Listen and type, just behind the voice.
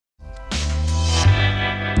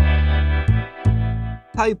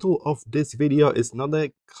Title of this video is not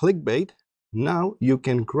a clickbait. Now you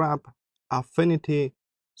can grab Affinity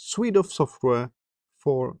suite of software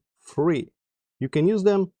for free. You can use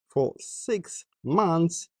them for 6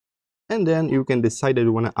 months and then you can decide that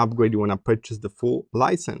you want to upgrade, you want to purchase the full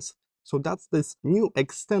license. So that's this new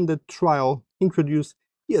extended trial introduced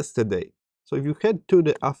yesterday. So if you head to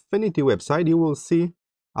the Affinity website, you will see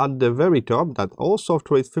at the very top that all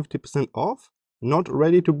software is 50% off, not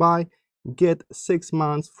ready to buy, get 6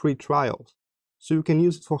 months free trials. So you can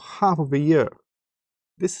use it for half of a year.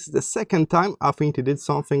 This is the second time Affinity did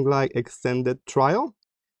something like extended trial.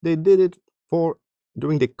 They did it for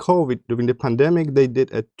during the COVID, during the pandemic, they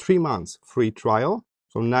did a 3 months free trial,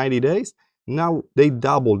 so 90 days. Now they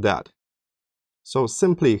doubled that. So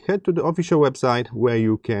simply head to the official website where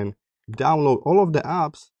you can download all of the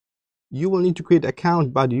apps. You will need to create an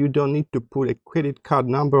account, but you don't need to put a credit card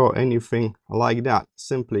number or anything like that.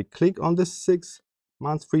 Simply click on the 6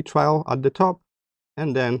 months free trial at the top,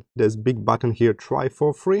 and then there's big button here, try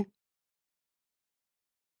for free.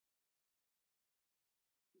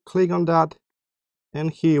 Click on that,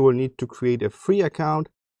 and here you will need to create a free account.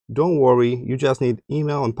 Don't worry, you just need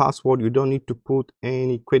email and password. You don't need to put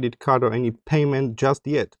any credit card or any payment just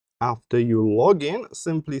yet. After you log in,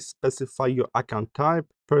 simply specify your account type,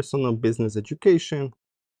 personal, business, education.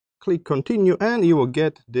 Click continue and you will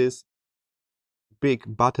get this big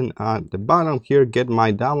button at the bottom here, get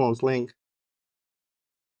my downloads link.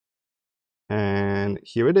 And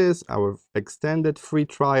here it is, our extended free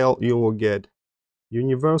trial. You will get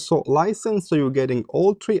universal license, so you're getting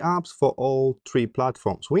all 3 apps for all 3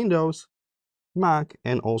 platforms: Windows, Mac,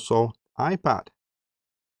 and also iPad.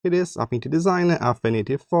 It is Affinity Designer,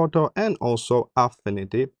 Affinity Photo, and also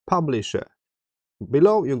Affinity Publisher.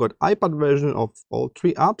 Below you got iPad version of all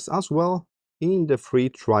 3 apps as well in the free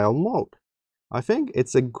trial mode. I think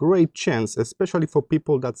it's a great chance, especially for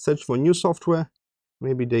people that search for new software.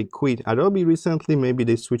 Maybe they quit Adobe recently, maybe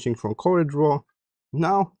they're switching from CorelDRAW.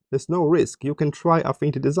 Now there's no risk. You can try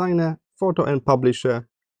Affinity Designer, Photo, and Publisher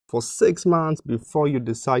for 6 months before you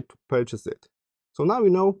decide to purchase it. So now you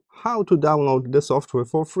know how to download the software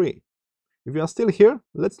for free. If you are still here,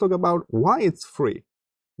 let's talk about why it's free.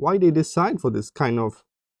 Why they decide for this kind of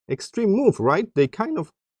extreme move, right? They kind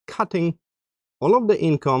of cutting all of the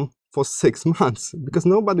income for 6 months because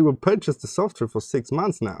nobody will purchase the software for 6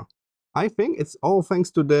 months now. I think it's all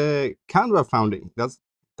thanks to the Canva funding.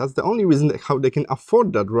 That's the only reason how they can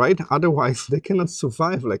afford that, right? Otherwise, they cannot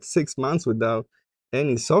survive like 6 months without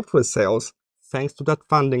any software sales. Thanks to that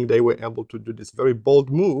funding, they were able to do this very bold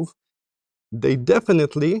move. They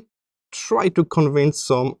definitely try to convince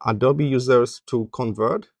some Adobe users to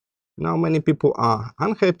convert. Now many people are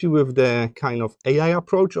unhappy with the kind of AI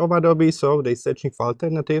approach of Adobe, so they're searching for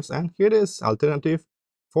alternatives, and here it is, alternative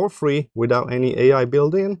for free without any AI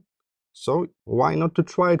built in. So why not to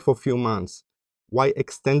try it for a few months? Why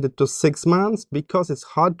extend it to 6 months? Because it's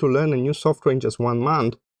hard to learn a new software in just 1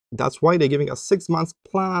 month. That's why they're giving us 6 months,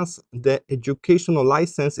 plus the educational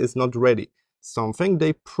license is not ready. Something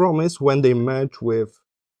they promised when they merged with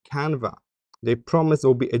Canva. They promised there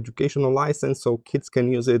will be educational license so kids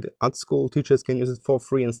can use it at school, teachers can use it for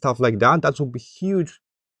free and stuff like that. That would be huge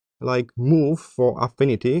like move for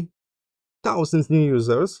Affinity. Thousands new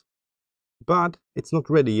users, but it's not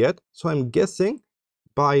ready yet. So I'm guessing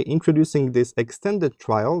by introducing this extended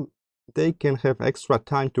trial, they can have extra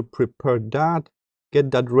time to prepare that,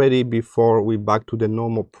 get that ready before we back to the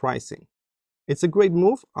normal pricing. It's a great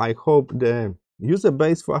move. I hope the user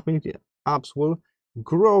base for Affinity apps will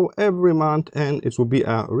grow every month and it will be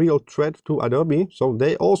a real threat to Adobe so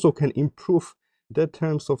they also can improve their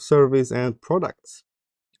terms of service and products.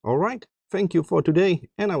 All right, thank you for today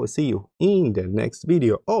and I will see you in the next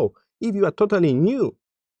video. Oh, if you are totally new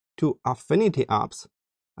to Affinity apps,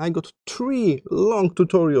 I got 3 long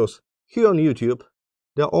tutorials here on YouTube.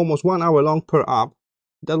 They're almost 1 hour long per app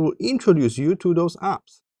that will introduce you to those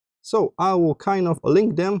apps. So I will kind of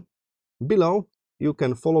link them below. You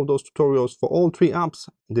can follow those tutorials for all 3 apps: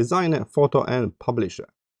 Designer, Photo, and Publisher.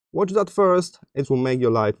 Watch that first. It will make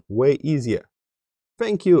your life way easier.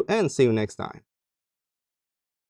 Thank you and see you next time.